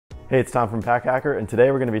Hey, it's Tom from Pack Hacker, and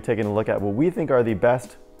today we're going to be taking a look at what we think are the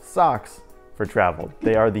best socks for travel.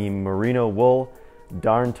 They are the merino wool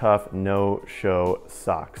Darn Tough no-show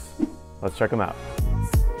socks. Let's check them out.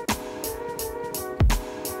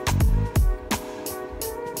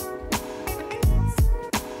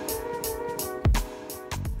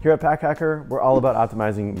 Here at Pack Hacker, we're all about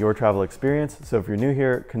optimizing your travel experience, so if you're new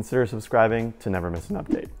here, consider subscribing to never miss an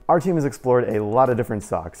update. Our team has explored a lot of different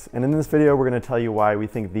socks, and in this video, we're going to tell you why we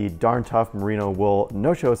think the Darn Tough merino wool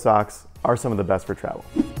no-show socks are some of the best for travel.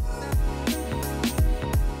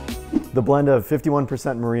 The blend of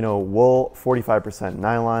 51% merino wool, 45%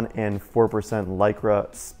 nylon, and 4% lycra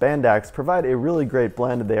spandex provide a really great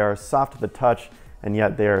blend. They are soft to the touch, and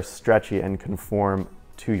yet they are stretchy and conform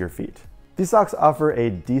to your feet. These socks offer a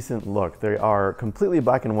decent look. They are completely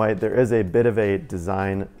black and white. There is a bit of a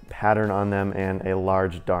design pattern on them and a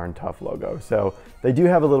large Darn Tough logo. So they do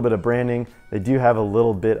have a little bit of branding. They do have a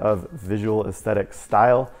little bit of visual aesthetic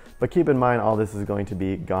style, but keep in mind all this is going to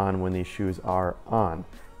be gone when these shoes are on.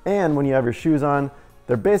 And when you have your shoes on,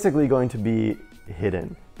 they're basically going to be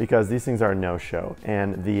hidden because these things are no-show.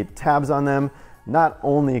 And the tabs on them not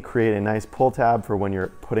only create a nice pull tab for when you're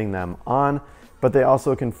putting them on, but they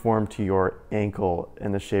also conform to your ankle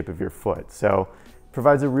and the shape of your foot. So it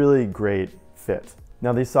provides a really great fit.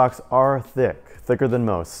 Now these socks are thicker than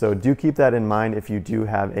most. So do keep that in mind if you do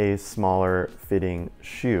have a smaller fitting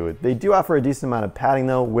shoe. They do offer a decent amount of padding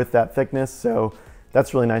though with that thickness. So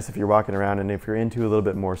that's really nice if you're walking around, and if you're into a little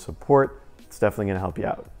bit more support, it's definitely gonna help you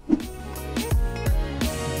out.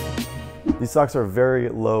 These socks are very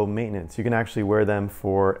low maintenance. You can actually wear them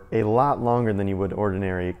for a lot longer than you would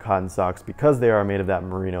ordinary cotton socks because they are made of that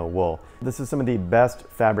merino wool. This is some of the best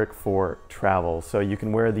fabric for travel. So you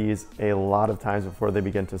can wear these a lot of times before they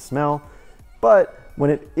begin to smell. But when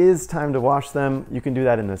it is time to wash them, you can do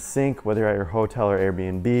that in the sink, whether you're at your hotel or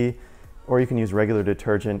Airbnb, or you can use regular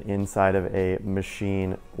detergent inside of a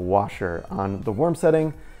machine washer on the warm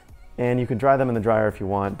setting. And you can dry them in the dryer if you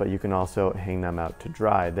want, but you can also hang them out to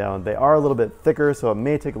dry. Now, they are a little bit thicker, so it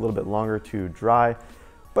may take a little bit longer to dry,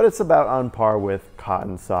 but it's about on par with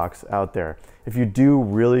cotton socks out there. If you do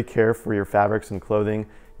really care for your fabrics and clothing,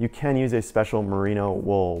 you can use a special merino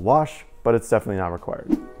wool wash, but it's definitely not required.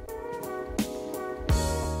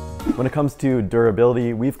 When it comes to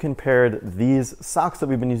durability, we've compared these socks that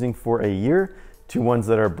we've been using for a year to ones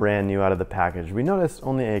that are brand new out of the package. We noticed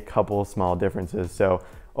only a couple small differences, so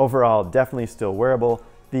overall, definitely still wearable.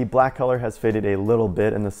 The black color has faded a little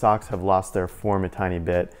bit and the socks have lost their form a tiny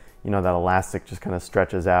bit. You know, that elastic just kind of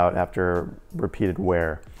stretches out after repeated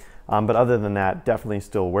wear. But other than that, definitely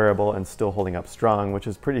still wearable and still holding up strong, which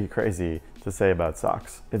is pretty crazy to say about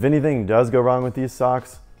socks. If anything does go wrong with these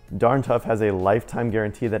socks, Darn Tough has a lifetime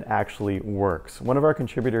guarantee that actually works. One of our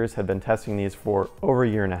contributors had been testing these for over a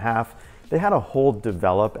year and a half. They had a hole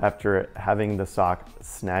develop after having the sock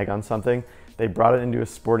snag on something. They brought it into a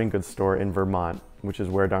sporting goods store in Vermont, which is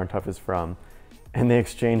where Darn Tough is from, and they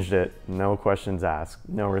exchanged it, no questions asked,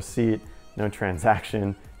 no receipt, no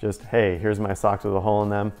transaction, just, hey, here's my socks with a hole in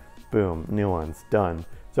them, boom, new ones, done.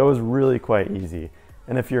 So it was really quite easy.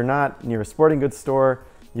 And if you're not near a sporting goods store,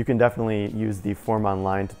 you can definitely use the form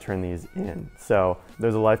online to turn these in. So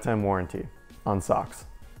there's a lifetime warranty on socks.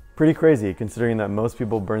 Pretty crazy considering that most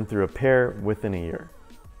people burn through a pair within a year.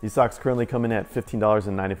 These socks currently come in at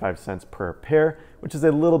 $15.95 per pair, which is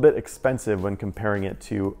a little bit expensive when comparing it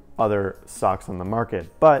to other socks on the market,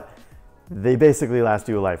 but they basically last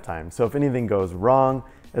you a lifetime. So if anything goes wrong,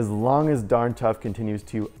 as long as Darn Tough continues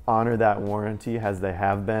to honor that warranty as they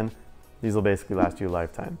have been, these will basically last you a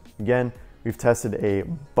lifetime. Again, we've tested a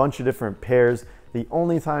bunch of different pairs. The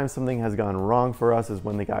only time something has gone wrong for us is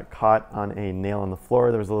when they got caught on a nail on the floor.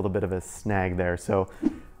 There was a little bit of a snag there. So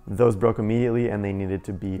those broke immediately and they needed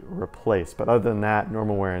to be replaced. But other than that,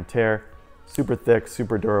 normal wear and tear, super thick,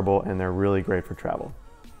 super durable, and they're really great for travel.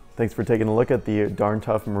 Thanks for taking a look at the Darn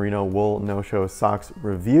Tough merino wool no-show socks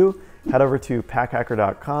review. Head over to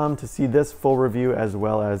packhacker.com to see this full review as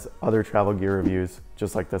well as other travel gear reviews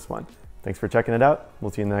just like this one. Thanks for checking it out.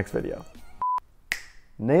 We'll see you in the next video.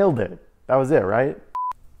 Nailed it. That was it, right?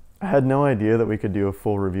 I had no idea that we could do a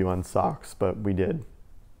full review on socks, but we did.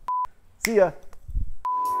 See ya.